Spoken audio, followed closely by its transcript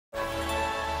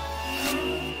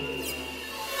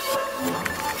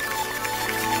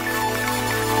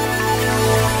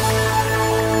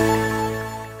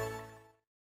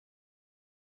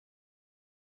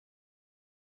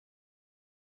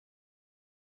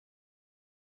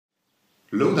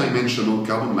Low-dimensional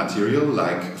carbon material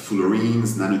like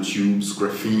fullerenes, nanotubes,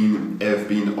 graphene have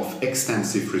been of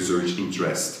extensive research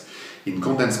interest in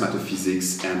condensed matter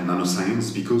physics and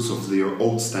nanoscience because of their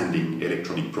outstanding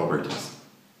electronic properties.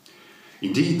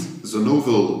 Indeed, the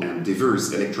novel and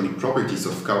diverse electronic properties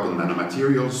of carbon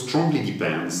nanomaterials strongly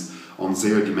depends on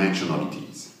their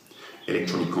dimensionalities.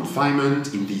 Electronic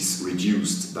confinement in these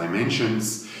reduced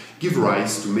dimensions give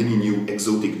rise to many new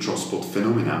exotic transport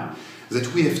phenomena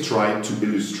that we have tried to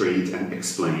illustrate and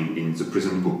explain in the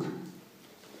present book.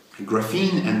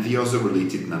 Graphene and the other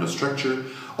related nanostructure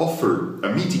offer a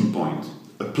meeting point,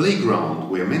 a playground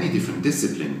where many different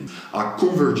disciplines are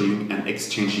converging and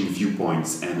exchanging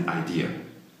viewpoints and ideas.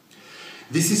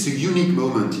 This is a unique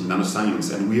moment in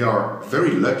nanoscience and we are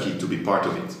very lucky to be part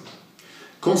of it.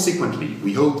 Consequently,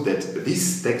 we hope that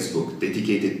this textbook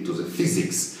dedicated to the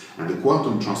physics and the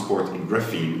quantum transport in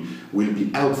graphene will be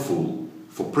helpful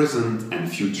for present and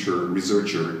future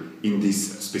researchers in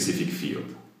this specific field.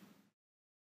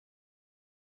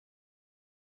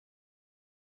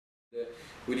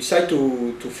 We decided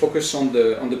to focus on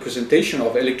the presentation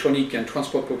of electronic and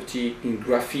transport property in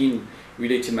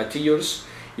graphene-related materials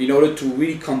in order to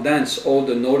really condense all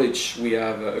the knowledge we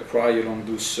have acquired along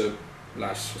those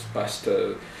past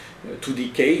 2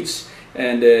 decades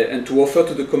and to offer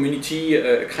to the community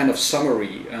a kind of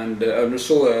summary and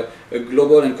also a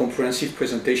global and comprehensive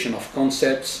presentation of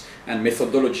concepts and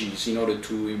methodologies in order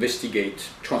to investigate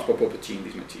transport property in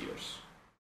these materials.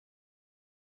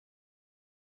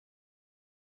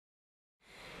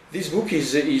 This book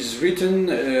is written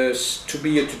to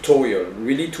be a tutorial,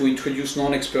 really to introduce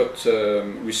non-expert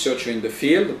researchers in the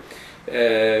field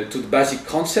to the basic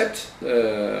concept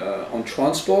on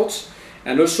transport,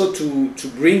 and also to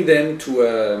bring them to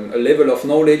a level of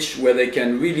knowledge where they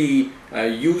can really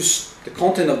use the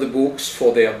content of the books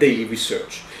for their daily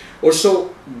research.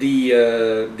 Also, the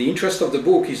interest of the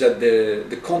book is that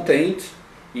the content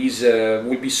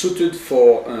will be suited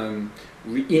for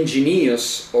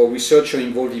engineers or researchers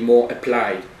involved in more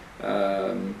applied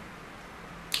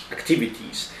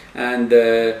activities, and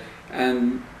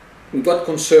what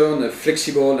concern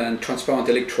flexible and transparent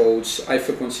electrodes,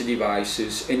 high-frequency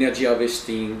devices, energy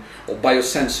harvesting or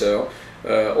biosensor,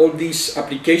 all these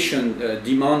applications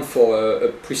demand for a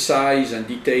precise and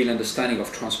detailed understanding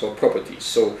of transport properties.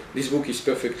 So this book is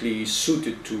perfectly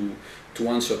suited to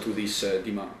answer to this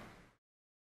demand.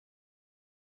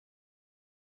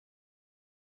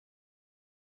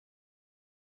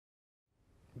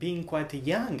 Being quite a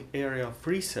young area of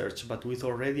research, but with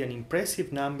already an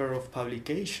impressive number of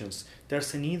publications,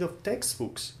 there's a need of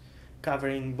textbooks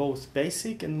covering both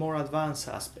basic and more advanced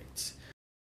aspects.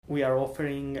 We are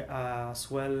offering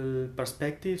as well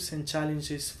perspectives and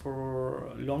challenges for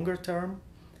longer term,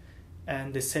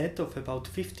 and a set of about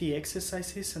 50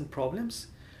 exercises and problems,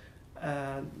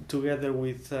 together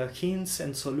with hints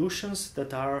and solutions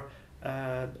that are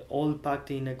all packed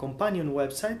in a companion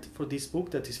website for this book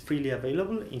that is freely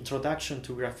available,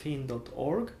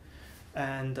 introductiontographene.org,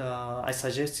 and I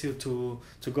suggest you to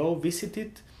go visit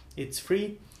it. It's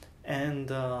free,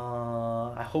 and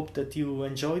I hope that you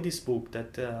enjoy this book,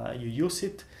 that you use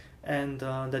it, and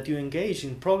that you engage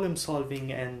in problem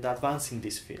solving and advancing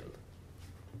this field.